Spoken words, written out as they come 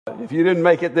If you didn't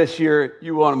make it this year,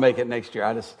 you want to make it next year.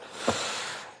 I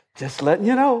just letting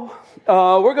you know.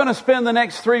 We're going to spend the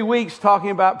next 3 weeks talking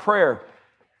about prayer.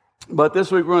 But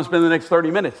this week we're going to spend the next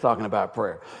 30 minutes talking about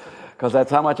prayer, because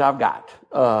that's how much I've got.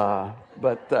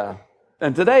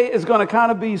 And today is going to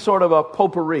kind of be sort of a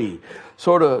potpourri,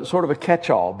 sort of a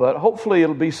catch-all. But hopefully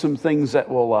it'll be some things that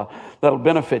that'll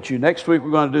benefit you. Next week we're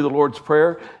going to do the Lord's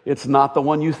Prayer. It's not the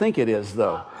one you think it is,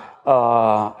 though.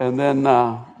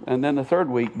 And then the third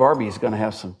week, Barbie's going to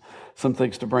have some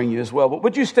things to bring you as well. But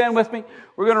would you stand with me?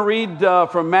 We're going to read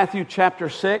from Matthew chapter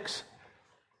 6,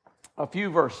 a few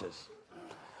verses.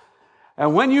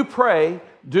 And when you pray,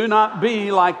 do not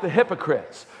be like the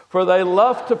hypocrites, for they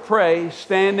love to pray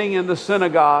standing in the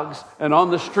synagogues and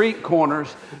on the street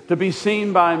corners to be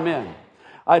seen by men.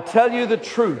 I tell you the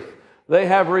truth, they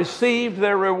have received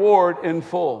their reward in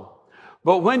full.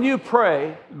 But when you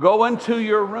pray, go into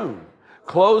your room,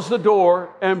 close the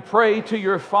door, and pray to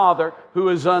your Father who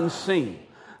is unseen.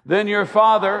 Then your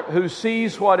Father who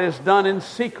sees what is done in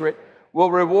secret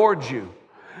will reward you.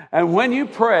 And when you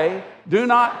pray, do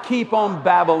not keep on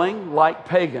babbling like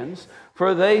pagans,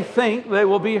 for they think they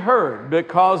will be heard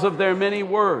because of their many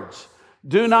words.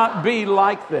 Do not be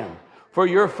like them, for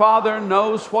your Father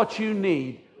knows what you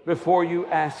need before you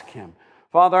ask Him.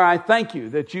 Father, I thank you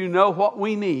that you know what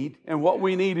we need, and what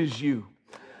we need is you.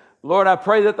 Lord, I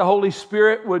pray that the Holy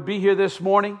Spirit would be here this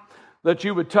morning, that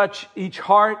you would touch each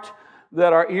heart,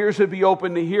 that our ears would be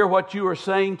open to hear what you are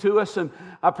saying to us. And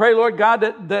I pray, Lord God,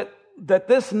 that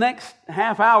this next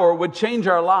half hour would change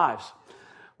our lives,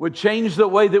 would change the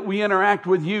way that we interact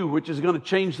with you, which is going to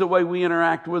change the way we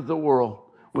interact with the world,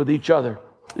 with each other.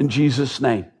 In Jesus'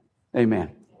 name,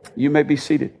 amen. You may be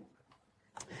seated.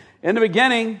 In the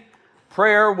beginning,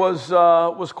 prayer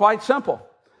was quite simple.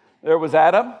 There was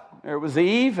Adam, there was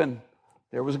Eve, and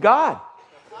there was God.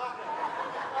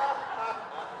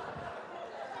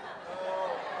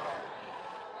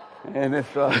 And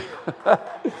if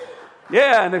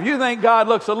if you think God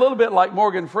looks a little bit like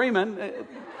Morgan Freeman, it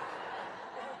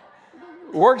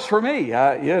works for me.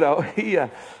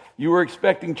 You were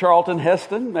expecting Charlton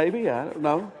Heston, maybe, I don't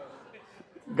know.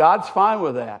 God's fine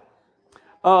with that.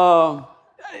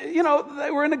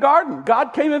 They were in the garden.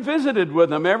 God came and visited with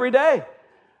them every day.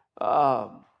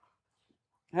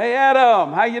 Hey,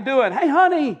 Adam, how you doing? Hey,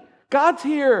 honey, God's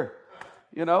here.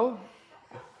 I'll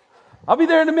be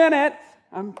there in a minute.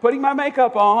 I'm putting my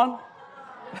makeup on.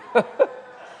 God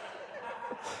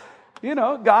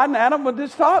and Adam would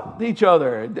just talk to each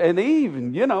other. And Eve,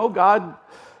 and, God,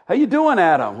 how you doing,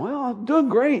 Adam? Well, I'm doing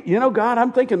great. God,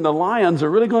 I'm thinking the Lions are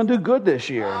really going to do good this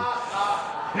year.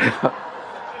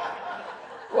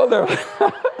 Well, they're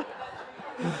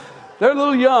a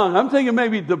little young. I'm thinking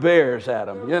maybe the Bears,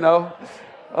 Adam,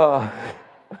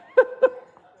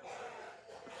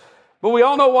 But we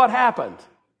all know what happened.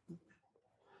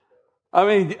 I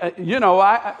mean,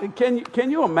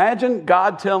 can you imagine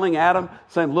God telling Adam,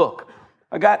 saying, look,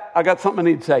 I got something I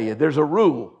need to tell you. There's a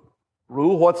rule.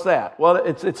 Rule, what's that? Well,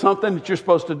 it's something that you're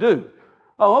supposed to do.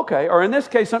 Oh, okay. Or in this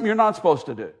case, something you're not supposed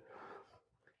to do.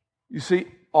 You see,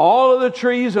 all of the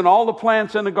trees and all the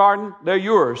plants in the garden, they're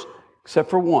yours, except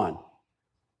for one.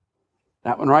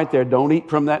 That one right there, don't eat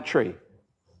from that tree.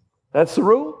 That's the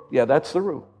rule? Yeah, that's the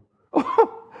rule.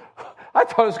 I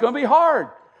thought it was going to be hard.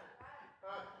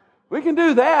 We can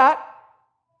do that.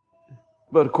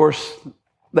 But of course,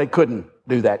 they couldn't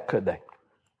do that, could they?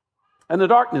 And the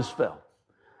darkness fell.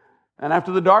 And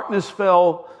after the darkness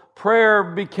fell, prayer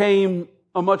became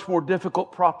a much more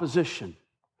difficult proposition.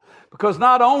 Because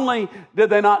not only did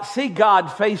they not see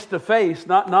God face to face,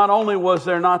 not only was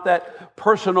there not that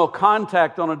personal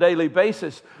contact on a daily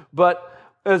basis, but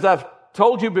as I've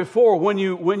told you before, when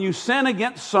you sin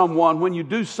against someone, when you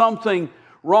do something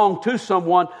wrong to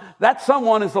someone, that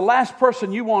someone is the last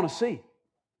person you want to see.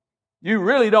 You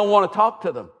really don't want to talk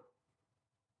to them.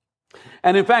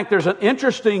 And in fact, there's an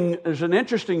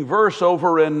interesting verse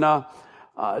over in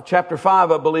chapter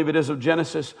 5, I believe it is, of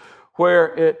Genesis,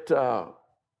 where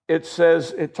it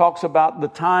says, it talks about the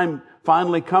time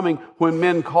finally coming when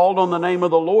men called on the name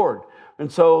of the Lord.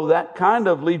 And so that kind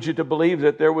of leads you to believe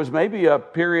that there was maybe a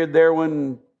period there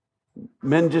when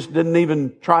men just didn't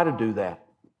even try to do that.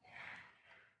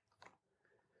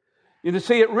 You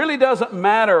see, it really doesn't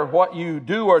matter what you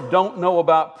do or don't know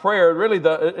about prayer. Really,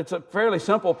 it's a fairly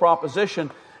simple proposition.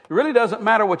 It really doesn't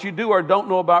matter what you do or don't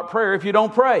know about prayer if you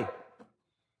don't pray.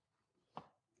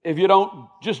 If you don't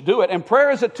just do it. And prayer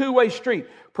is a two-way street.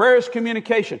 Prayer is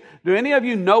communication. Do any of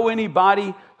you know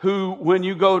anybody who, when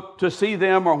you go to see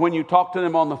them or when you talk to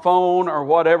them on the phone or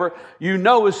whatever, you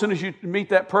know as soon as you meet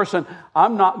that person,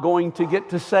 I'm not going to get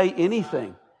to say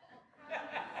anything.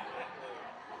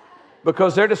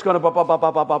 because they're just going to,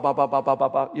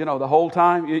 the whole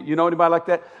time. You know anybody like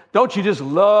that? Don't you just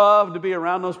love to be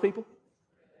around those people?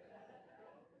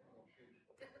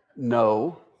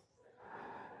 No.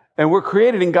 And we're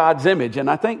created in God's image, and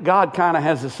I think God kind of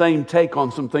has the same take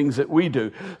on some things that we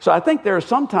do. So I think there are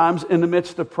some times in the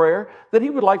midst of prayer that He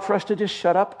would like for us to just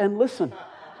shut up and listen.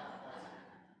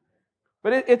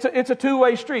 But it's a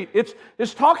two-way street.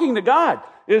 It's talking to God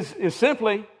is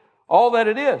simply all that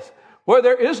it is. Where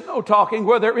there is no talking,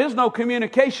 where there is no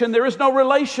communication, there is no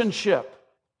relationship.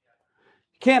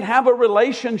 You can't have a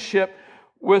relationship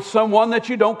with someone that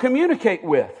you don't communicate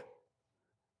with.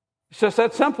 It's just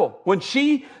that simple. When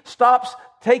she stops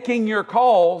taking your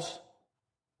calls,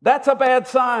 that's a bad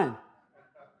sign.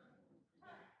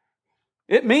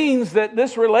 It means that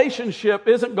this relationship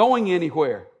isn't going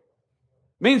anywhere.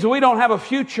 It means that we don't have a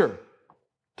future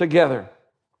together.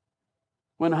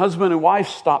 When husband and wife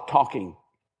stop talking,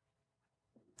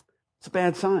 it's a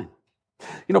bad sign.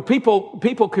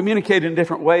 People communicate in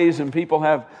different ways, and people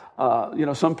have,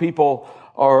 some people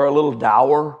are a little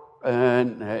dour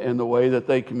and in the way that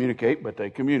they communicate, but they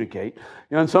communicate.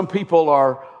 And some people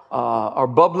are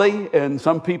bubbly, and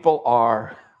some people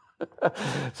are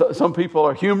some people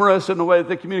are humorous in the way that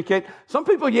they communicate. Some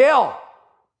people yell.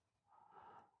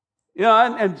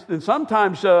 And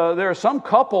sometimes there are some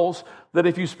couples that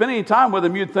if you spend any time with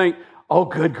them, you'd think, oh,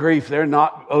 good grief,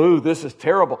 this is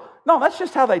terrible. No, that's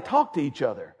just how they talk to each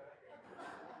other.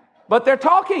 But they're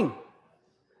talking.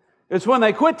 It's when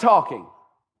they quit talking.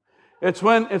 It's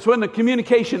when the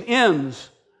communication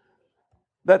ends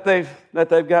that they've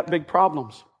got big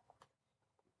problems.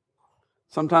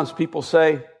 Sometimes people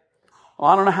say, well,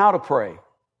 I don't know how to pray.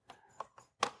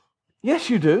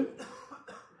 Yes, you do.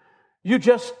 You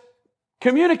just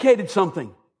communicated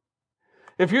something.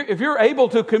 If you're able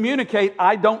to communicate,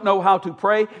 I don't know how to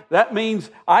pray, that means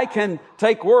I can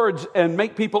take words and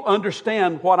make people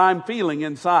understand what I'm feeling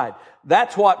inside.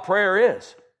 That's what prayer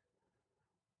is.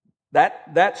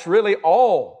 That's really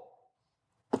all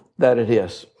that it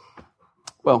is.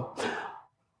 Well,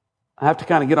 I have to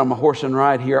kind of get on my horse and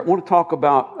ride here. I want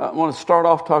to start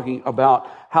off talking about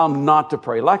how not to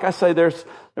pray. Like I say,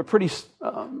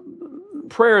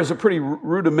 prayer is a pretty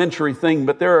rudimentary thing,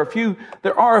 but there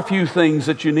are a few things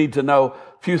that you need to know,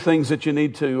 a few things that you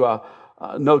need to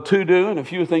know to do, and a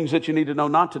few things that you need to know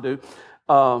not to do.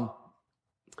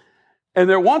 And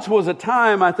there once was a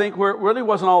time, I think, where it really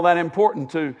wasn't all that important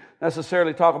to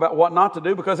necessarily talk about what not to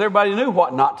do because everybody knew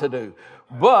what not to do.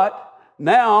 But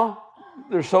now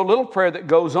there's so little prayer that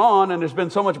goes on, and there's been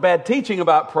so much bad teaching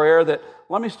about prayer that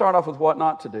let me start off with what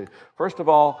not to do. First of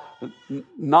all,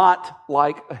 not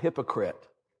like a hypocrite.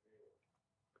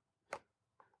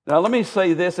 Now let me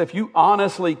say this, if you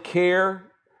honestly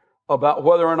care about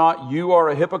whether or not you are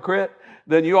a hypocrite,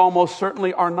 then you almost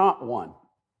certainly are not one.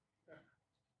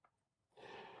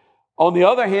 On the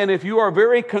other hand, if you are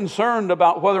very concerned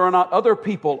about whether or not other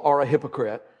people are a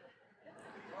hypocrite,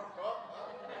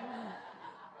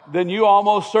 then you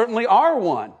almost certainly are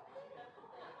one.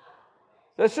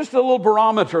 That's just a little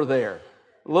barometer there,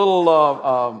 a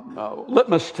little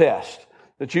litmus test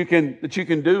that you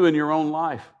can do in your own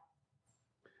life.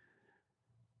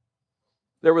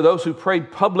 There were those who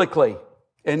prayed publicly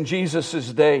in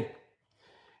Jesus' day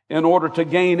in order to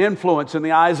gain influence in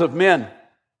the eyes of men.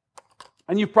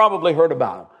 And you've probably heard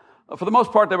about them. For the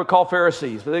most part, they were called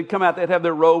Pharisees. But they'd come out, they'd have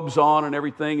their robes on and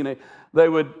everything, and they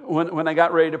would, when they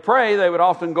got ready to pray, they would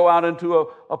often go out into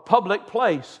a public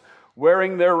place,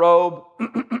 wearing their robe,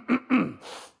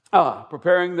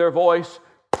 preparing their voice,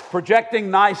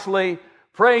 projecting nicely,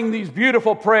 praying these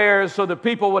beautiful prayers so that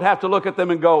people would have to look at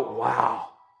them and go, wow.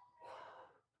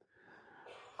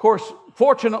 Of course,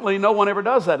 fortunately, no one ever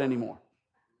does that anymore.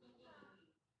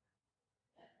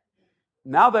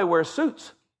 Now they wear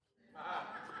suits.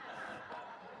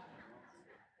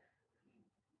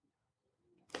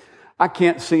 I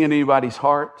can't see anybody's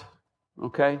heart,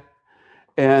 okay?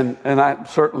 And I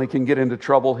certainly can get into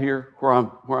trouble here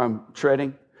where I'm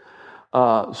treading.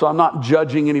 So I'm not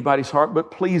judging anybody's heart,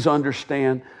 but please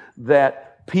understand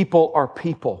that people are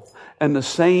people. And the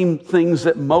same things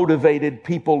that motivated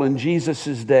people in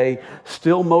Jesus' day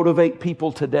still motivate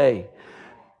people today.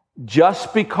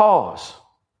 Just because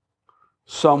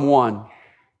someone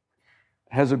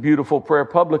has a beautiful prayer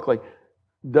publicly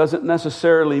doesn't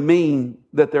necessarily mean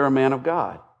that they're a man of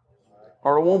God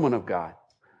or a woman of God.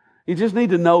 You just need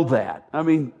to know that. I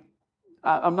mean,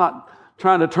 I'm not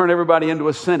trying to turn everybody into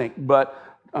a cynic, but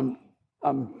I'm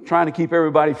trying to keep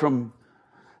everybody from,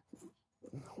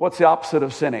 what's the opposite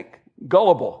of cynic?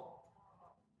 Gullible.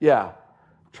 Yeah.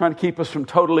 Trying to keep us from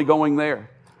totally going there.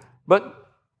 But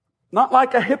not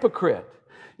like a hypocrite.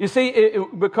 You see,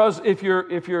 because if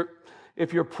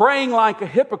you're praying like a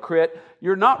hypocrite,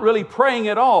 you're not really praying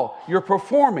at all. You're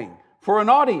performing for an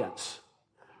audience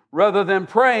rather than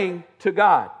praying to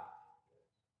God.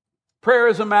 Prayer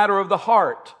is a matter of the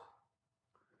heart.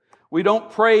 We don't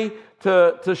pray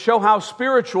to show how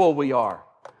spiritual we are.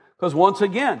 Because once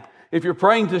again, if you're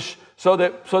praying so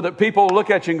that people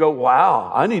look at you and go,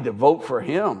 wow, I need to vote for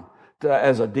him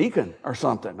as a deacon or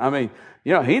something. I mean,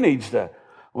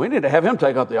 we need to have him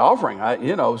take up the offering,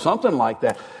 something like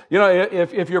that.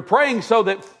 If you're praying so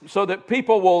that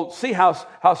people will see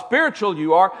how spiritual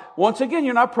you are, once again,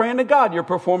 you're not praying to God. You're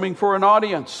performing for an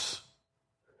audience.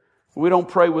 We don't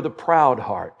pray with a proud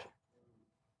heart.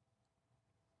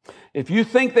 If you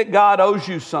think that God owes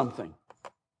you something,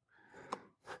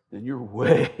 then you're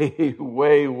way,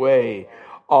 way, way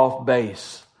off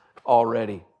base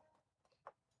already.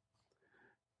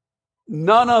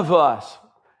 None of us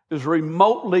is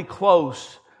remotely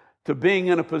close to being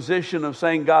in a position of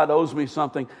saying God owes me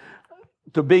something,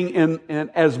 to being in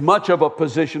as much of a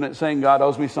position at saying God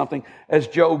owes me something as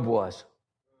Job was.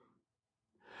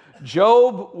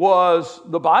 Job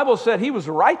the Bible said he was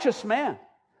a righteous man,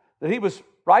 that he was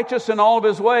righteous in all of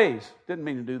his ways. Didn't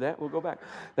mean to do that. We'll go back.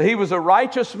 That he was a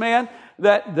righteous man,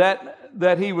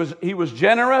 that he was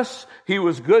generous, he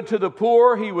was good to the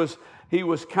poor, he was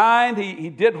kind, he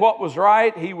did what was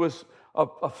right, he was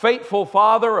a faithful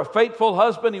father, a faithful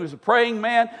husband, he was a praying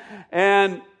man.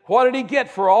 And what did he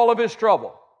get for all of his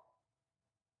trouble?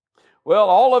 Well,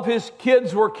 all of his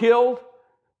kids were killed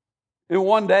in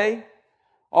one day.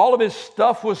 All of his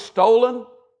stuff was stolen.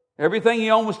 Everything he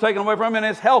owned was taken away from him, and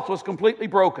his health was completely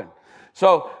broken.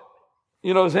 So,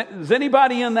 is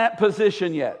anybody in that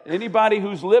position yet? Anybody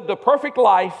who's lived a perfect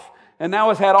life and now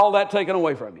has had all that taken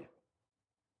away from you?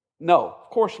 No, of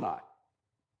course not.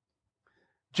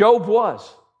 Job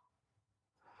was.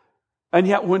 And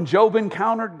yet when Job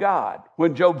encountered God,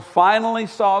 when Job finally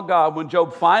saw God, when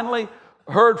Job finally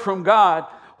heard from God,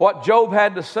 what Job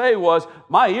had to say was,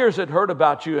 my ears had heard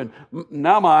about you, and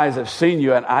now my eyes have seen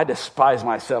you, and I despise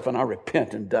myself, and I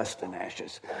repent in dust and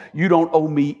ashes. You don't owe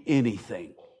me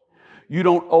anything. You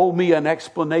don't owe me an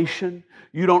explanation.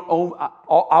 You don't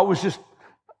owe, I was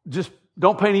just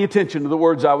don't pay any attention to the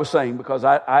words I was saying, because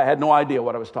I had no idea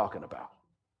what I was talking about.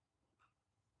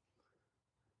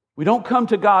 We don't come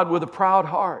to God with a proud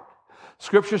heart.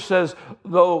 Scripture says,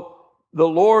 though the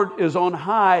Lord is on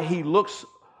high, he looks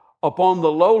upon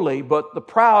the lowly, but the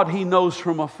proud he knows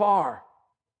from afar.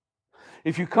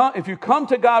 If you come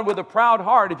to God with a proud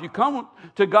heart, if you come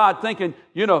to God thinking,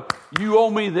 you owe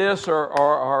me this,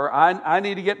 or I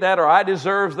need to get that, or I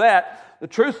deserve that, the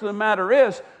truth of the matter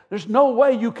is, there's no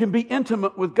way you can be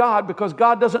intimate with God, because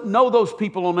God doesn't know those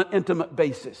people on an intimate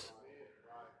basis.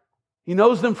 He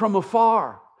knows them from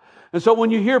afar. And so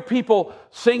when you hear people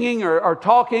singing or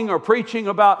talking or preaching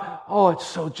about,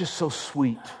 it's just so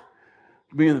sweet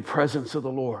to be in the presence of the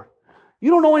Lord,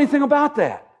 you don't know anything about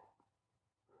that.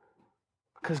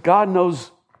 Because God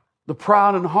knows the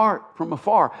proud in heart from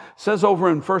afar. It says over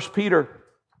in 1 Peter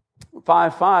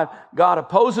 5:5, God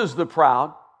opposes the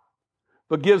proud,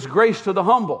 but gives grace to the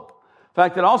humble. In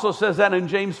fact, it also says that in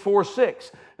James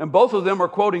 4:6. And both of them are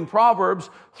quoting Proverbs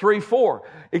 3:4.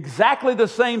 Exactly the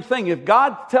same thing. If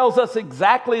God tells us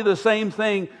exactly the same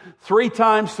thing 3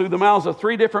 times through the mouths of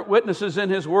 3 different witnesses in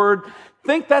His Word,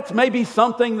 think that's maybe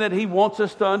something that He wants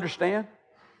us to understand?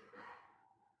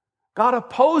 God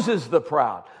opposes the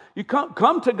proud. You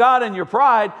come to God in your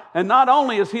pride, and not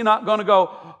only is He not going to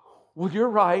go, well, you're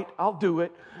right, I'll do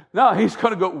it. No, He's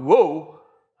going to go, whoa.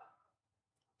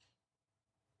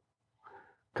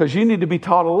 Because you need to be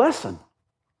taught a lesson.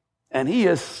 And He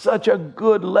is such a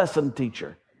good lesson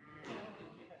teacher.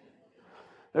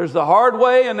 There's the hard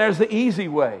way and there's the easy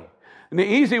way. And the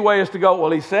easy way is to go,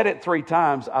 well, He said it 3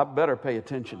 times, I better pay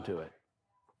attention to it.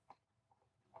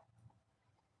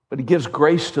 But He gives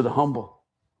grace to the humble.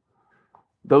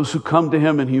 Those who come to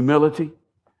Him in humility,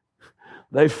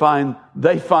 they find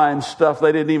stuff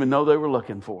they didn't even know they were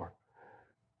looking for.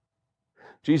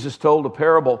 Jesus told a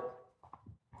parable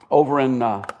over in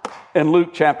Luke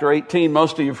chapter 18.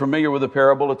 Most of you are familiar with the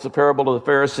parable. It's the parable of the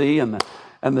Pharisee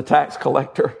and the tax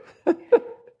collector.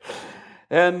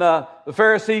 And the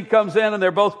Pharisee comes in, and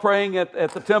they're both praying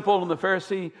at the temple, and the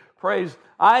Pharisee prays,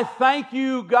 I thank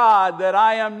you, God, that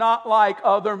I am not like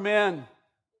other men.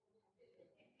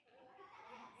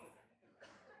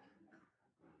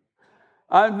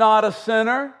 I'm not a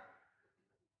sinner.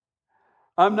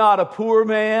 I'm not a poor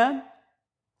man.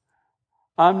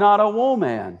 I'm not a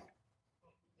woman.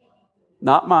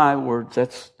 Not my words.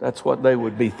 That's what they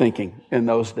would be thinking in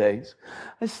those days.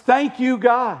 I thank you,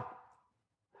 God.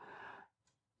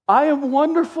 I am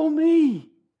wonderful me.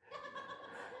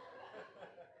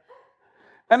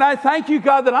 And I thank you,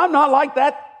 God, that I'm not like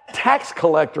that tax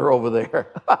collector over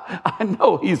there. I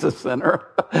know he's a sinner.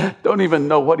 Don't even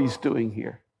know what he's doing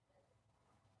here.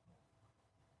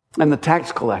 And the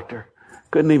tax collector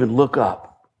couldn't even look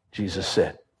up, Jesus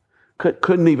said.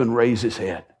 Couldn't even raise his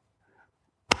head.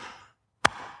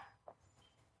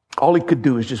 All he could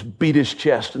do is just beat his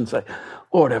chest and say,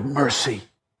 Lord, have mercy.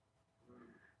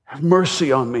 Have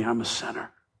mercy on me. I'm a sinner.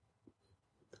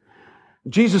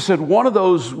 Jesus said one of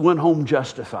those went home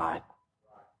justified.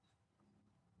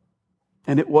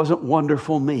 And it wasn't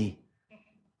wonderful me.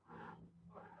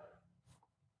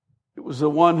 It was the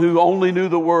one who only knew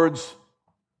the words,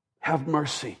 have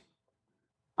mercy.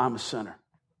 I'm a sinner.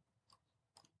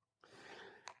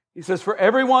 He says, for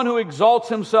everyone who exalts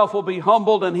himself will be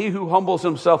humbled, and he who humbles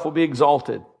himself will be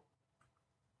exalted.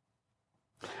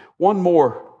 One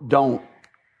more don't.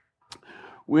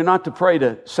 We're not to pray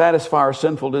to satisfy our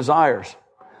sinful desires.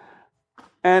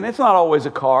 And it's not always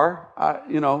a car.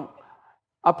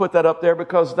 I put that up there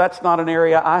because that's not an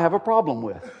area I have a problem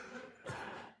with.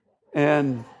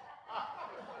 And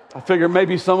I figure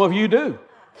maybe some of you do.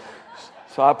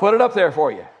 So I put it up there for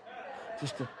you.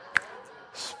 Just to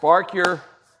spark your...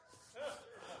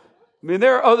 I mean,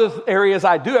 there are other areas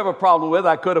I do have a problem with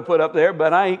I could have put up there,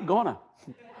 but I ain't gonna.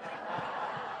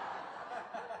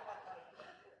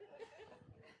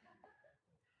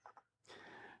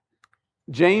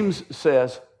 James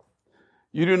says,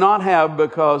 you do not have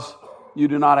because you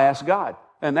do not ask God.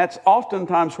 And that's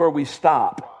oftentimes where we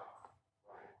stop.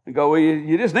 And go, well,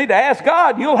 you just need to ask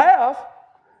God, you'll have.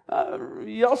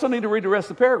 You also need to read the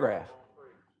rest of the paragraph.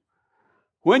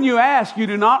 When you ask, you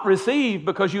do not receive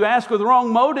because you ask with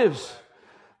wrong motives,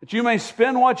 that you may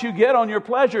spend what you get on your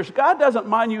pleasures. God doesn't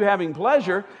mind you having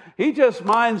pleasure. He just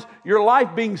minds your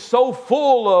life being so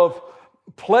full of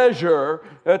pleasure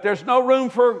that there's no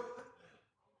room for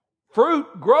fruit,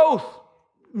 growth,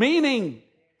 meaning,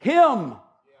 Him.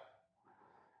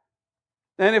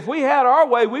 And if we had our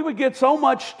way, we would get so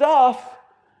much stuff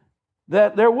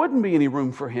that there wouldn't be any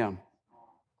room for Him.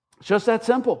 It's just that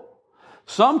simple.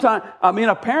 Sometimes,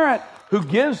 a parent who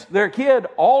gives their kid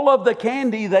all of the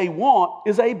candy they want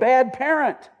is a bad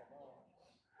parent.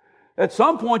 At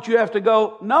some point you have to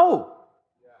go, no,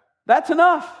 that's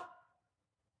enough.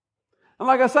 And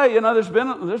like I say, there's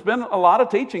been a lot of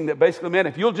teaching that basically meant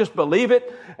if you'll just believe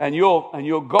it and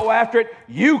you'll go after it,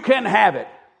 you can have it.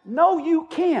 No, you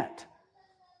can't.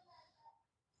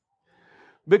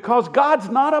 Because God's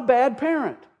not a bad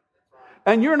parent.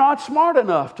 And you're not smart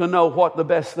enough to know what the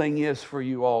best thing is for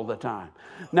you all the time.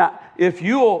 Now, if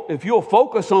you'll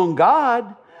focus on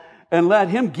God and let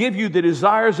Him give you the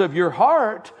desires of your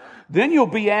heart, then you'll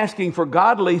be asking for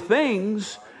godly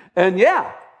things. And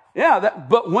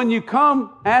but when you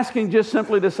come asking just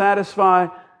simply to satisfy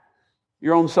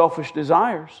your own selfish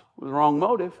desires with the wrong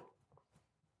motive,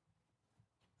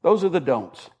 those are the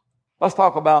don'ts. Let's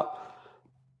talk about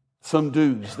some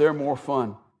do's. They're more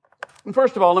fun. And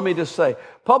first of all, let me just say,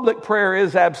 public prayer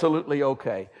is absolutely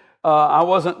okay. I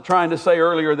wasn't trying to say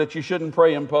earlier that you shouldn't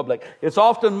pray in public. It's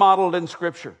often modeled in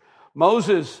Scripture.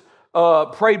 Moses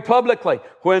prayed publicly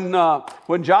when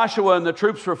Joshua and the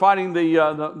troops were fighting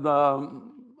the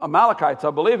Amalekites,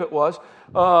 I believe it was.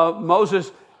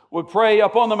 Moses would pray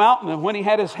up on the mountain, and when he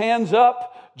had his hands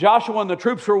up, Joshua and the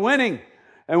troops were winning.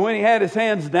 And when he had his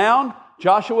hands down,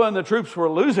 Joshua and the troops were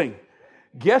losing.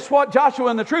 Guess what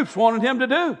Joshua and the troops wanted him to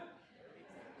do?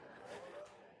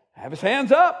 Have his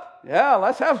hands up. Yeah,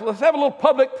 let's have a little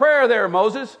public prayer there,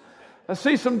 Moses. Let's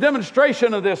see some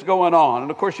demonstration of this going on. And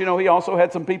of course, he also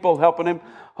had some people helping him,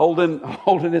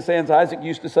 holding his hands. Isaac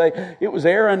used to say it was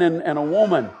Aaron and a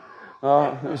woman.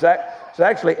 It was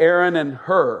actually Aaron and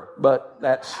her, but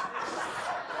that's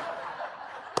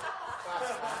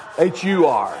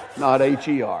H-U-R, not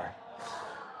H-E-R.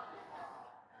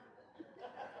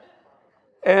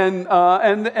 And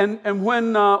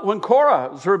when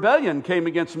Korah's rebellion came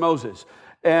against Moses,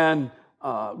 and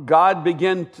God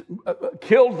began to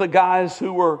killed the guys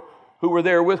who were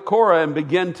there with Korah and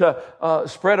began to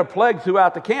spread a plague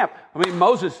throughout the camp.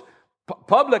 Moses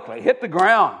publicly hit the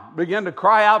ground, began to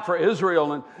cry out for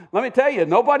Israel, and let me tell you,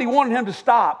 nobody wanted him to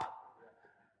stop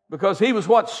because he was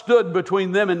what stood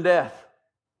between them and death.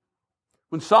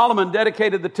 When Solomon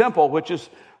dedicated the temple, which is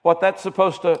what that's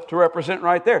supposed to represent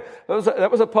right there.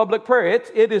 That was a public prayer.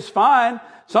 It is fine.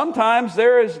 Sometimes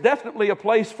there is definitely a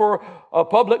place for a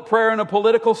public prayer in a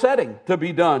political setting to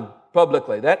be done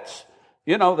publicly. That's,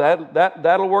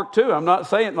 that'll work too. I'm not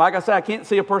saying, like I say, I can't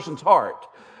see a person's heart.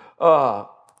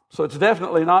 So it's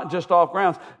definitely not just off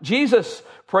grounds. Jesus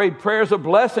prayed prayers of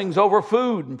blessings over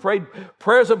food and prayed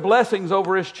prayers of blessings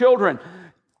over his children.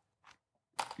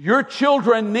 Your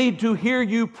children need to hear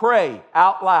you pray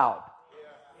out loud.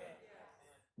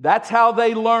 That's how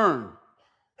they learn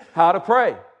how to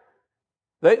pray.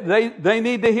 They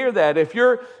need to hear that. If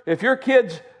your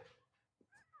kids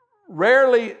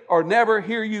rarely or never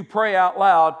hear you pray out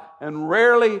loud, and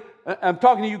rarely, I'm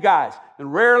talking to you guys,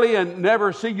 and rarely and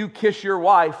never see you kiss your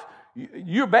wife,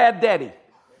 you're a bad daddy.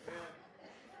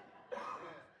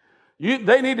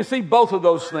 They need to see both of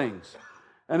those things.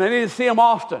 And they need to see them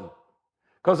often.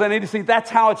 Because they need to see that's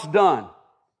how it's done.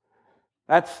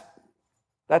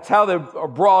 That's how they are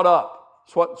brought up.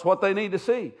 It's what they need to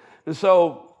see. And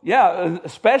so, yeah,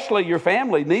 especially your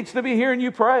family needs to be hearing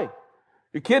you pray.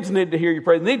 Your kids need to hear you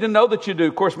pray. They need to know that you do.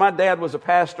 Of course, my dad was a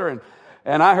pastor,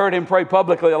 and I heard him pray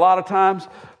publicly a lot of times.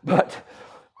 But,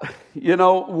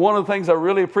 one of the things I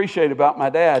really appreciate about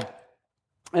my dad,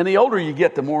 and the older you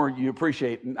get, the more you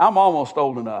appreciate. And I'm almost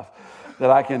old enough that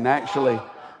I can actually,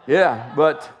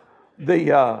 but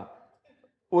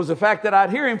was the fact that I'd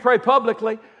hear him pray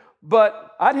publicly,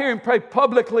 but I'd hear him pray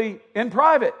publicly in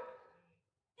private.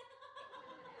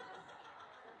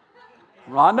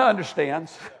 Rhonda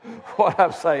understands what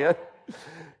I'm saying.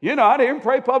 I'd hear him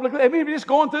pray publicly. Maybe just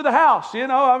going through the house.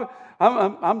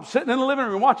 I'm sitting in the living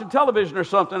room watching television or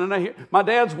something, and I hear my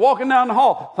dad's walking down the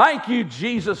hall. Thank you,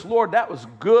 Jesus, Lord. That was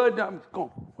good. I'm going,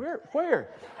 where?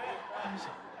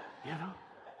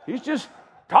 He's just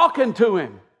talking to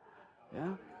him.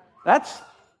 Yeah, that's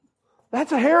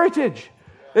a heritage.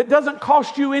 It doesn't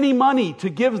cost you any money to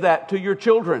give that to your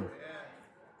children.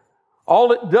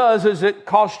 All it does is it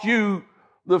costs you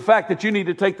the fact that you need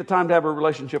to take the time to have a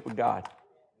relationship with God.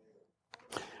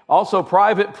 Also,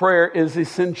 private prayer is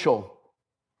essential.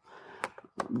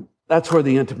 That's where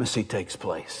the intimacy takes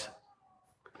place.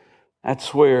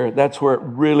 That's where it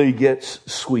really gets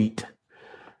sweet.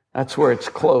 That's where it's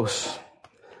close.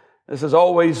 This has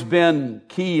always been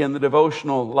key in the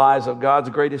devotional lives of God's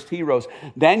greatest heroes.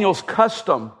 Daniel's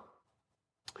custom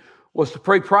was to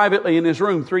pray privately in his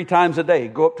room 3 times a day.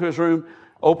 Go up to his room,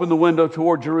 open the window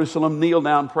toward Jerusalem, kneel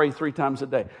down, pray 3 times a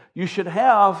day. You should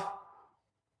have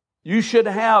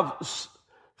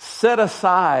set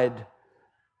aside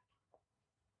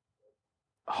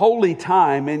holy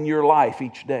time in your life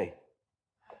each day.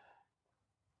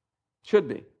 Should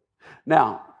be.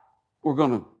 Now,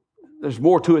 there's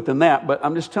more to it than that, but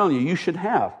I'm just telling you, you should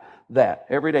have that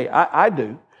every day. I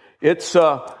do. It's,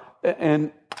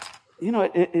 it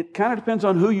kind of depends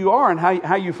on who you are and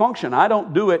how you function. I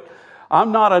don't do it.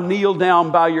 I'm not a kneel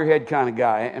down, bow your head kind of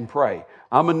guy and pray.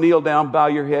 I'm a kneel down, bow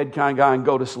your head kind of guy and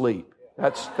go to sleep.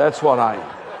 That's what I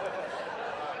am.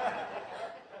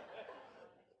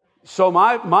 So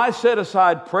my set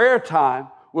aside prayer time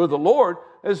with the Lord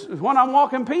is when I'm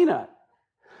walking Peanut.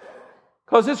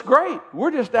 Because it's great.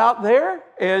 We're just out there,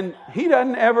 and He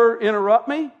doesn't ever interrupt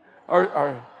me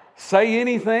or say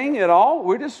anything at all.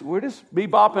 We're just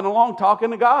bebopping along,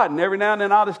 talking to God, and every now and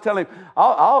then I'll just tell Him,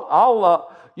 I'm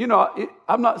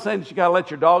not saying that you got to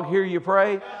let your dog hear you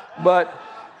pray, but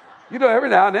every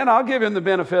now and then I'll give him the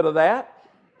benefit of that.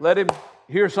 Let him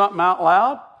hear something out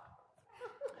loud.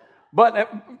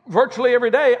 But virtually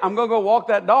every day, I'm going to go walk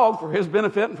that dog for his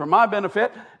benefit and for my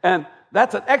benefit, and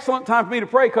that's an excellent time for me to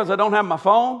pray because I don't have my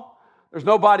phone. There's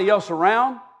nobody else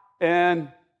around. And,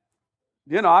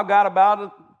 I've got about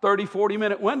a 30,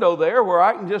 40-minute window there where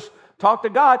I can just talk to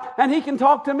God and He can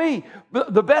talk to me.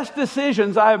 The best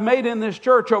decisions I have made in this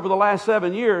church over the last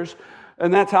 7 years,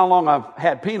 and that's how long I've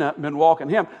had Peanut and been walking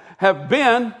him, have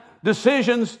been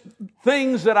decisions,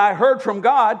 things that I heard from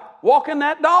God walking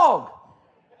that dog.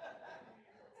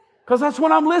 Because that's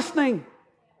when I'm listening.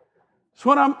 It's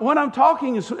when I'm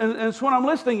talking, and it's when I'm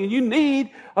listening, and you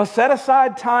need a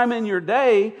set-aside time in your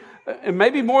day, and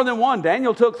maybe more than one.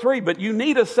 Daniel took 3, but you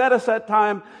need a set-aside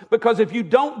time, because if you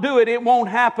don't do it, it won't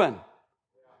happen.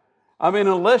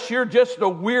 Unless you're just a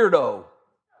weirdo.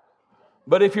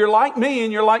 But if you're like me,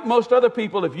 and you're like most other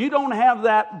people, if you don't have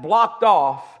that blocked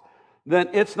off, then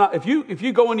it's not. If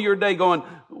you go into your day going,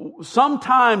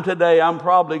 sometime today I'm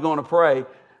probably going to pray.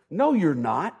 No, you're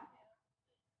not.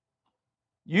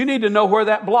 You need to know where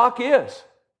that block is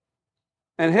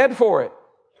and head for it.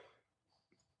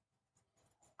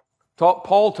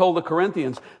 Paul told the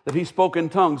Corinthians that he spoke in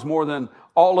tongues more than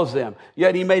all of them.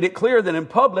 Yet he made it clear that in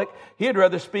public, he'd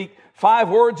rather speak 5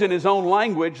 words in his own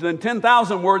language than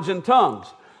 10,000 words in tongues.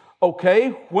 Okay,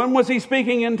 when was he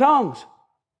speaking in tongues?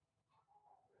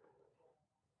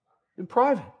 In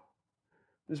private.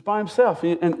 It's by himself.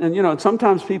 And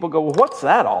sometimes people go, well, what's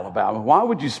that all about? Why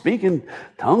would you speak in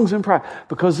tongues in private?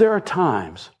 Because there are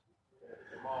times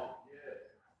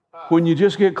when you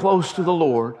just get close to the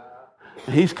Lord,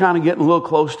 and He's kind of getting a little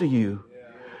close to you,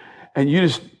 and you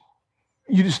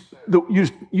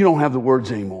don't have the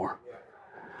words anymore.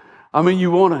 I mean,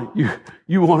 you want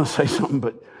to say something,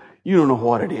 but you don't know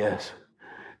what it is.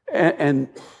 And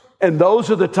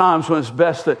those are the times when it's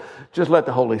best that just let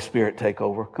the Holy Spirit take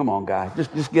over. Come on, guys.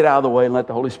 Just get out of the way and let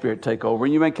the Holy Spirit take over.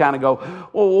 And you may kind of go,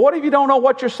 well, what if you don't know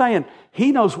what you're saying?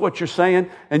 He knows what you're saying,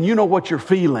 and you know what you're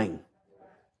feeling.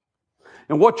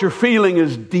 And what you're feeling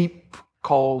is deep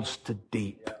calls to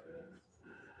deep.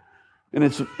 And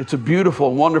it's a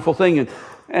beautiful, wonderful thing.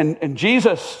 And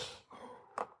Jesus,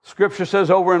 Scripture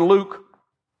says over in Luke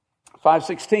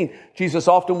 5:16, Jesus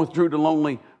often withdrew to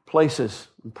lonely places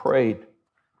and prayed.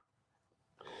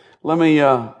 Let me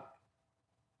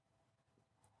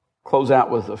close out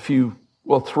with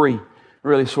three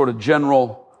really sort of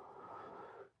general,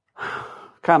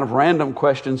 kind of random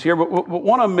questions here. But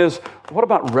one of them is, what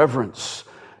about reverence?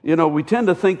 You know, we tend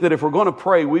to think that if we're going to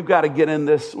pray, we've got to get in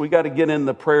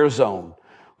the prayer zone.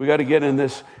 We got to get in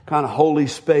this kind of holy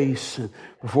space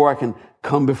before I can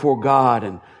come before God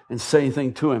and say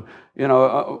anything to Him. You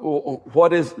know,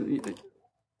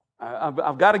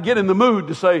 I've got to get in the mood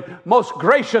to say, most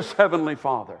gracious Heavenly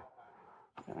Father.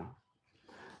 You know?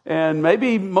 And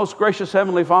maybe most gracious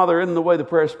Heavenly Father isn't the way the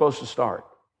prayer is supposed to start.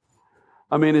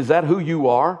 I mean, is that who you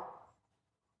are?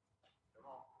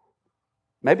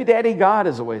 Maybe Daddy God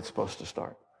is the way it's supposed to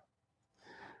start.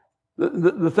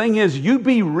 The thing is, you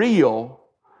be real,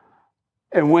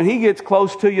 and when He gets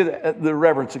close to you, the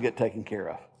reverence will get taken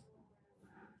care of.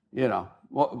 You know,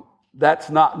 well, that's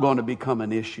not going to become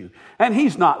an issue. And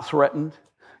He's not threatened.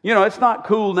 You know, it's not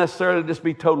cool necessarily to just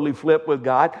be totally flip with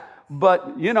God.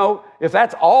 But, you know, if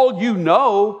that's all you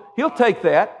know, He'll take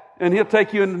that and He'll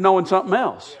take you into knowing something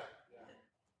else.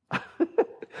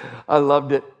 I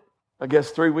loved it. I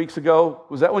guess 3 weeks ago.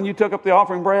 Was that when you took up the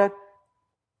offering, Brad?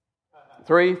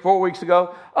 3-4 weeks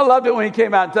ago. I loved it when he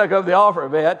came out and took up the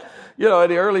offering, man. You know, in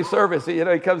the early service, you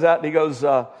know, he comes out and he goes,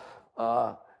 well,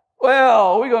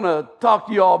 we're going to talk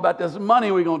to you all about this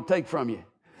money we're going to take from you.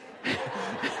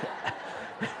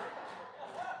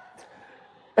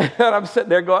 And I'm sitting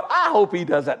there going, I hope he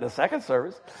does that in the second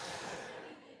service.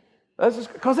 That's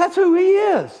just because that's who he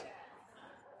is.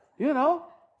 You know?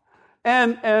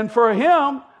 And for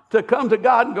him to come to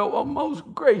God and go, oh, most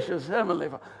gracious Heavenly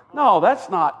Father. No, that's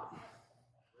not.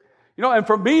 You know, and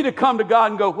for me to come to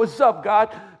God and go, what's up, God?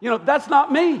 You know, that's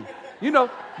not me. You know,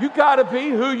 you got to be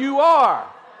who you are.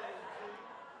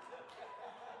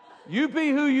 You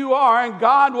be who you are, and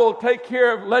God will take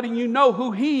care of letting you know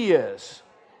who He is.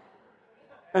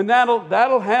 And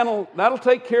that'll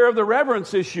take care of the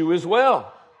reverence issue as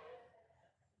well.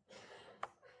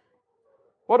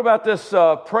 What about this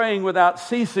praying without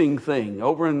ceasing thing?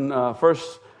 Over in 1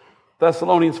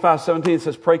 Thessalonians 5:17, it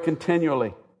says, pray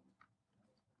continually.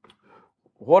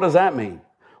 What does that mean?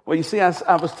 Well, you see,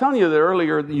 I was telling you that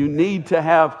earlier, that you need to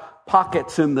have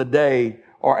pockets in the day,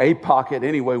 or a pocket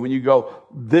anyway, when you go,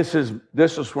 this is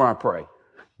where I pray.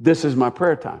 This is my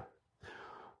prayer time.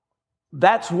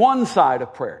 That's one side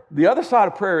of prayer. The other side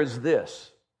of prayer is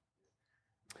this.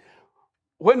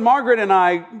 When Margaret and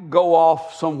I go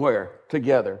off somewhere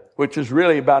together, which is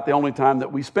really about the only time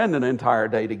that we spend an entire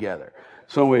day together,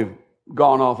 so we've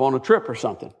gone off on a trip or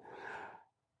something,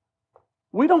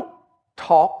 we don't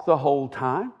talk the whole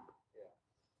time.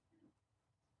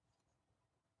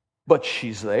 But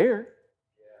she's there,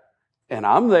 and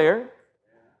I'm there,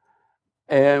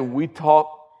 and we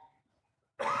talk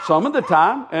some of the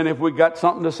time, and if we got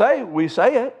something to say, we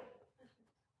say it.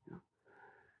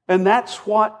 And that's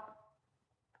what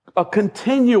a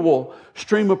continual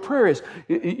stream of prayer is.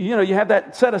 You know, you have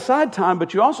that set aside time,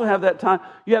 but you also have that time,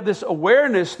 you have this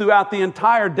awareness throughout the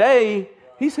entire day,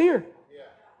 He's here.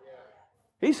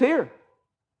 He's here.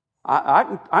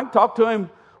 I can talk to Him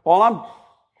while I'm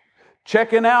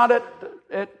checking out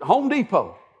at Home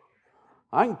Depot.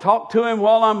 I can talk to Him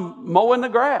while I'm mowing the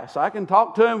grass. I can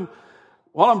talk to Him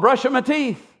while I'm brushing my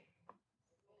teeth.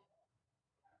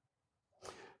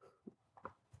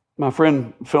 My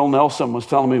friend Phil Nelson was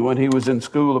telling me when he was in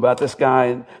school about this guy,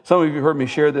 and some of you heard me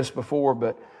share this before,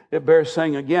 but it bears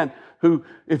saying again, who,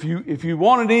 if you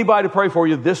wanted anybody to pray for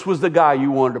you, this was the guy you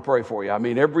wanted to pray for you. I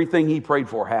mean, everything he prayed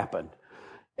for happened.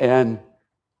 And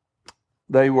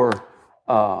they were,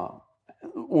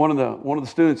 one of the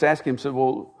students asked him, said,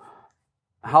 well,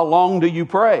 how long do you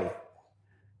pray?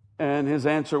 And his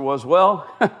answer was, well,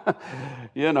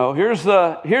 you know, here's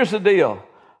the deal.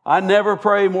 I never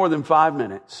pray more than 5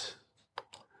 minutes.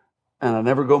 And I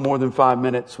never go more than 5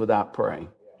 minutes without praying.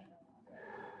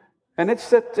 And it's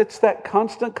that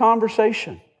constant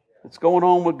conversation that's going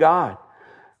on with God.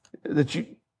 That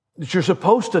that you're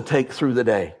supposed to take through the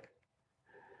day.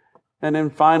 And then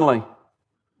finally,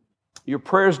 your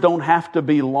prayers don't have to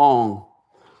be long,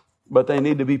 but they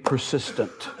need to be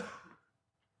persistent.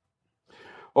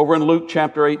 Over in Luke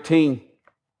chapter 18,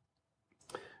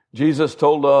 Jesus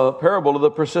told a parable of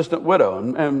the persistent widow,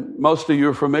 and most of you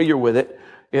are familiar with it.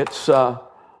 It's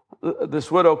this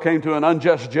widow came to an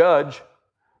unjust judge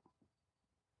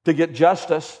to get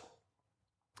justice,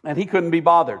 and he couldn't be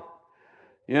bothered,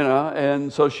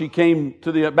 and so she came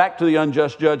back to the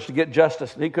unjust judge to get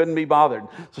justice, and he couldn't be bothered.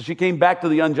 So she came back to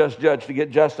the unjust judge to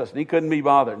get justice, and he couldn't be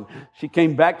bothered. She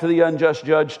came back to the unjust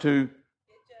judge to...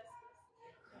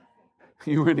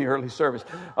 You were in the early service.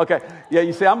 Okay. Yeah,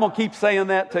 you see, I'm going to keep saying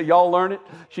that till y'all learn it.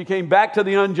 She came back to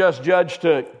the unjust judge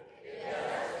to...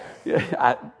 Yeah,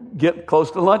 I get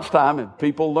close to lunchtime and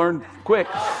people learn quick.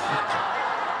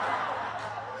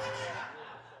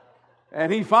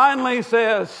 And he finally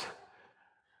says,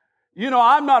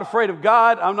 I'm not afraid of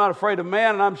God, I'm not afraid of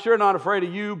man, and I'm sure not afraid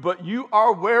of you, but you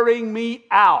are wearing me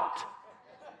out.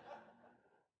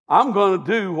 I'm going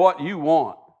to do what you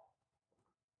want.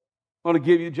 I'm going to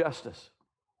give you justice.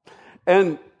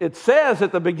 And it says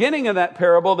at the beginning of that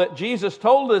parable that Jesus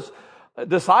told his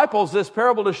disciples this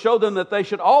parable to show them that they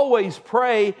should always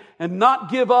pray and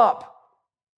not give up.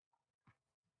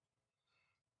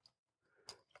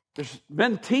 There's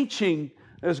been teaching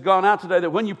that has gone out today that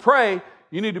when you pray,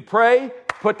 you need to pray,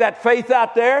 put that faith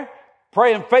out there,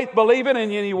 pray in faith, believe it,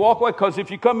 and you walk away. Because if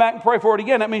you come back and pray for it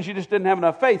again, that means you just didn't have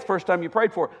enough faith first time you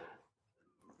prayed for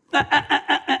it.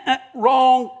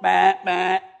 Wrong.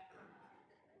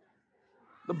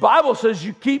 The Bible says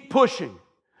you keep pushing.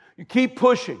 You keep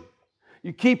pushing.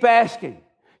 You keep asking.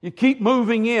 You keep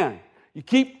moving in. You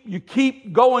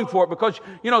keep going for it because,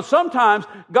 sometimes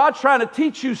God's trying to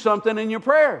teach you something in your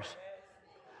prayers.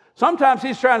 Sometimes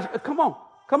He's trying to, come on.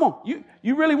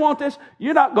 You really want this?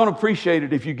 You're not going to appreciate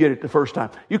it if you get it the first time.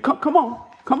 Come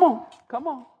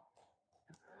on.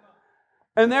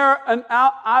 And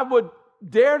I would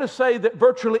dare to say that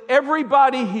virtually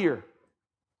everybody here,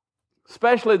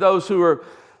 especially those who are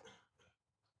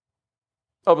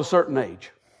of a certain age,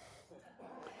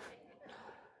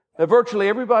 that virtually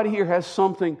everybody here has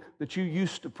something that you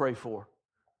used to pray for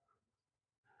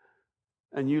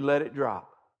and you let it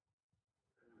drop.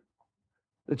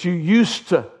 That you used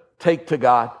to take to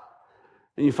God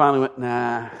and you finally went,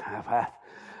 nah,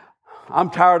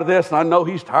 I'm tired of this and I know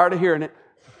He's tired of hearing it.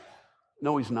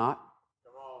 No, He's not.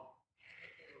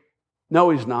 No,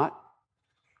 He's not.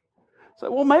 So,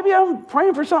 well, maybe I'm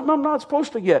praying for something I'm not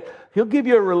supposed to get. He'll give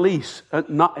you a release.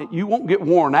 You won't get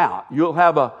worn out. You'll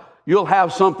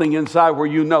have something inside where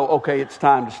okay, it's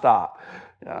time to stop.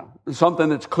 Something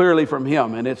that's clearly from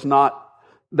Him, and it's not,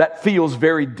 that feels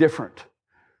very different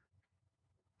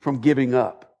from giving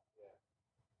up.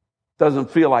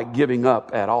 Doesn't feel like giving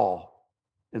up at all,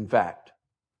 in fact.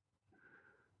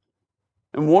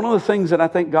 And one of the things that I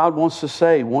think God wants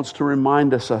to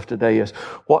remind us of today is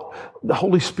what the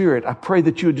Holy Spirit, I pray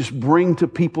that you would just bring to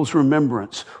people's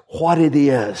remembrance what it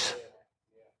is.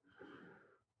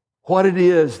 What it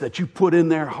is that you put in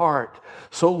their heart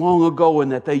so long ago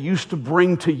and that they used to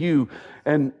bring to you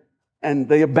and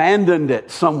they abandoned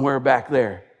it somewhere back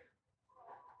there.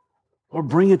 Or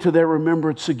bring it to their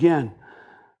remembrance again.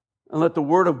 And let the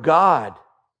Word of God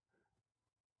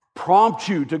prompt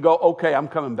you to go, okay, I'm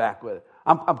coming back with it.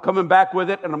 I'm coming back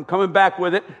with it, and I'm coming back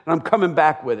with it, and I'm coming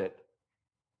back with it.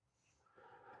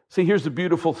 See, here's the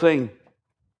beautiful thing.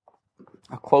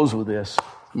 I'll close with this.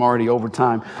 I'm already over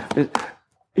time.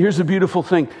 Here's the beautiful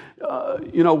thing.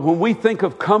 When we think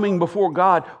of coming before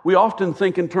God, we often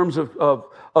think in terms of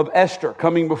Esther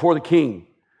coming before the king.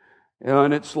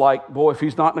 And it's like, boy, if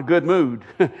he's not in a good mood,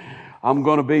 I'm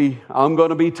going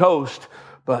to be toast.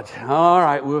 But all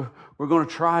right, we're going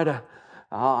to try to.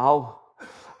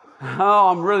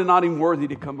 I'm really not even worthy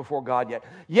to come before God yet.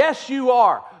 Yes, you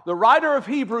are. The writer of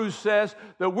Hebrews says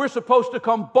that we're supposed to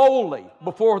come boldly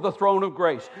before the throne of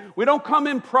grace. We don't come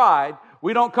in pride.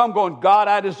 We don't come going, God,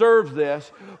 I deserve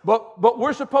this. But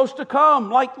we're supposed to come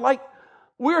like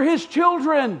we're His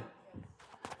children.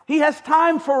 He has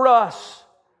time for us.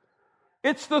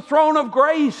 It's the throne of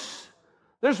grace.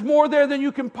 There's more there than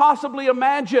you can possibly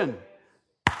imagine.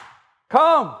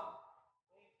 Come.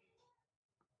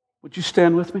 Would you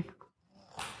stand with me?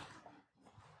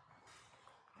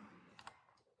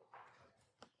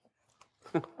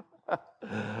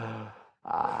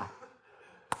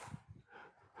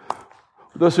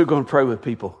 Those who are going to pray with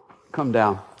people, come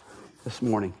down this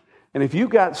morning. And if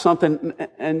you've got something,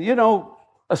 and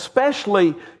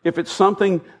especially if it's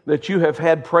something that you have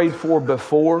had prayed for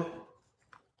before,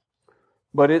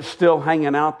 but it's still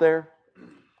hanging out there,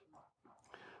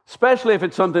 Especially if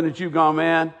it's something that you've gone,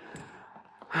 man,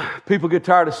 people get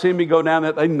tired of seeing me go down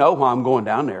there. They know why I'm going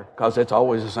down there because it's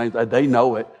always the same thing. They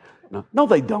know it. No,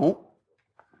 they don't.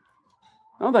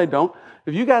 No, they don't.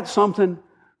 If you got something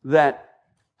that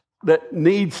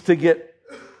needs to get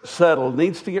settled,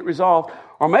 needs to get resolved,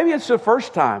 or maybe it's the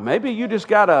first time. Maybe you just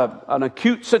got an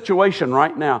acute situation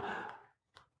right now.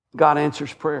 God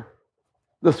answers prayer.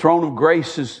 The throne of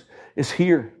grace is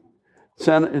here.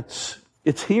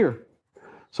 It's here.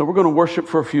 So we're going to worship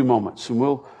for a few moments, and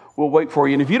we'll wait for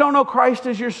you. And if you don't know Christ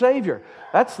as your Savior,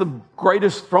 that's the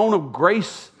greatest throne of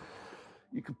grace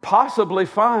you could possibly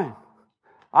find.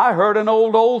 I heard an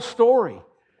old story.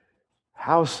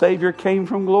 How a Savior came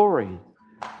from glory,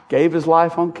 gave His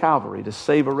life on Calvary to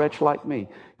save a wretch like me.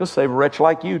 He'll save a wretch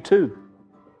like you too.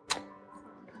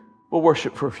 We'll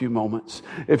worship for a few moments.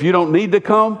 If you don't need to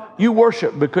come, you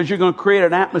worship because you're going to create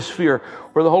an atmosphere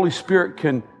where the Holy Spirit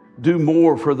can do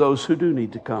more for those who do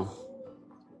need to come.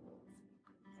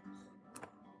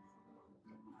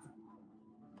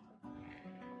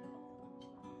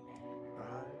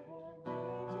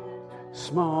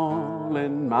 Small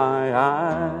in my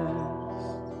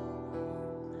eyes,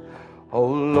 oh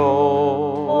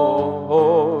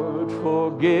Lord,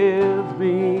 forgive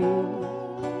me.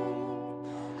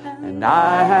 And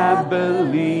I have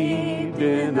believed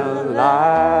in a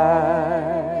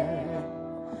lie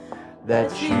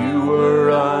that you were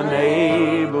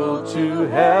unable to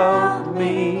help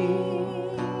me.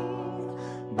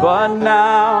 But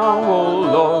now, oh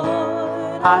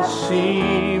Lord, I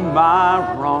see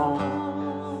my wrong.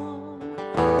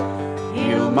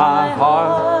 Heal my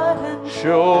heart,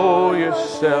 show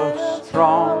yourself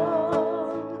strong.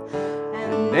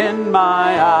 And in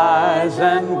my eyes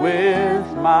and with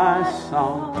my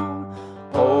song,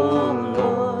 oh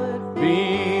Lord,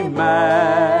 be magnified.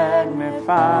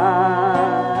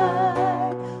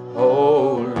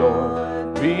 Oh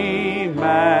Lord, be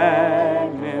magnified.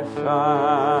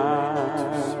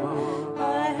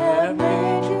 I have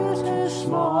made you too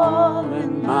small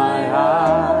in my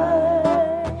eyes.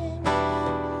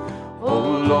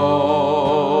 Oh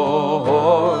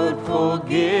Lord,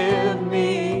 forgive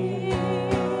me.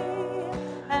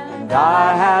 And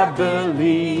I have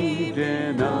believed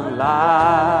in a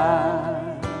lie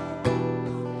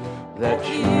that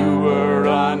you were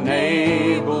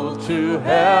unable to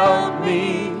help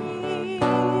me.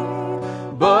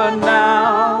 But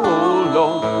now, oh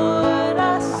Lord,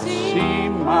 I see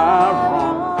my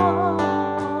wrong.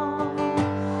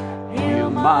 Heal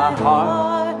my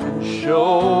heart and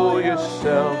show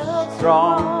yourself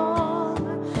strong.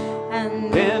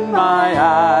 And in my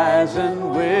eyes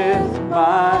and with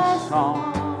my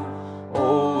song,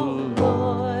 oh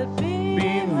Lord,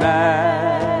 be magnified.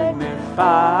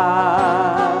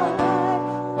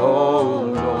 Oh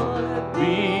Lord,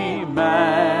 be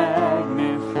magnified.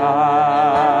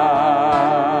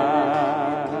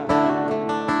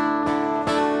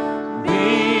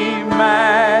 Be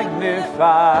magnified,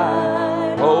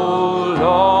 oh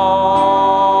Lord.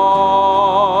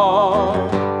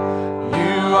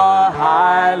 You are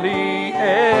highly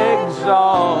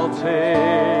exalted.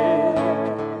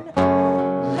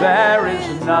 There is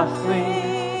nothing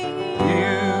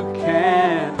you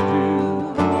can't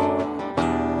do.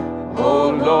 Oh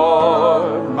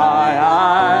Lord, my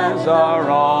eyes are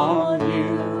on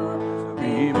you.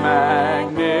 Be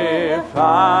magnified.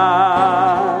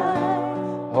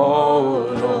 Oh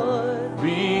Lord,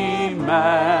 be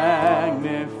magnified.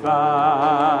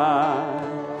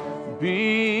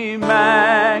 Be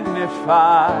magnified.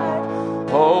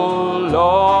 Oh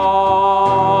Lord,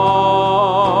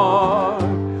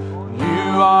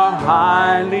 you are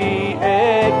highly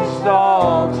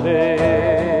exalted.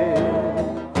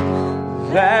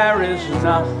 There is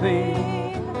nothing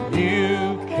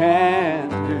you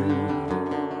can't do.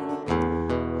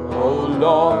 Oh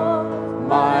Lord,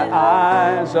 my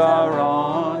eyes are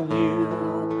on you.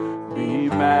 Be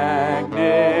magnified.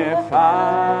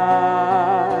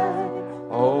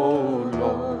 Oh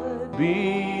Lord,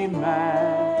 be magnified.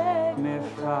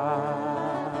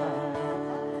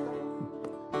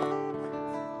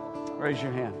 Raise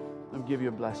your hand. I'll give you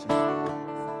a blessing.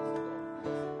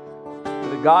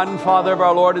 The God and Father of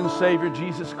our Lord and Savior,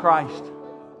 Jesus Christ,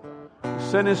 who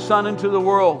sent His Son into the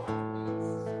world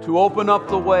to open up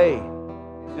the way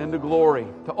into glory,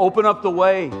 to open up the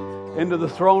way into the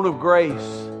throne of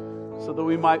grace so that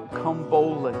we might come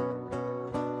boldly.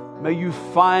 May you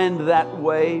find that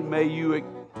way. May you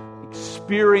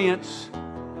experience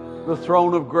the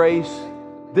throne of grace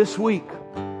this week.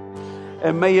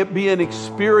 And may it be an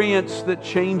experience that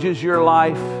changes your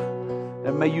life.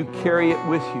 And may you carry it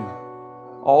with you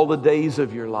all the days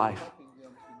of your life.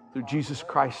 through Jesus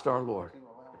Christ our Lord.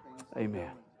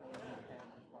 Amen.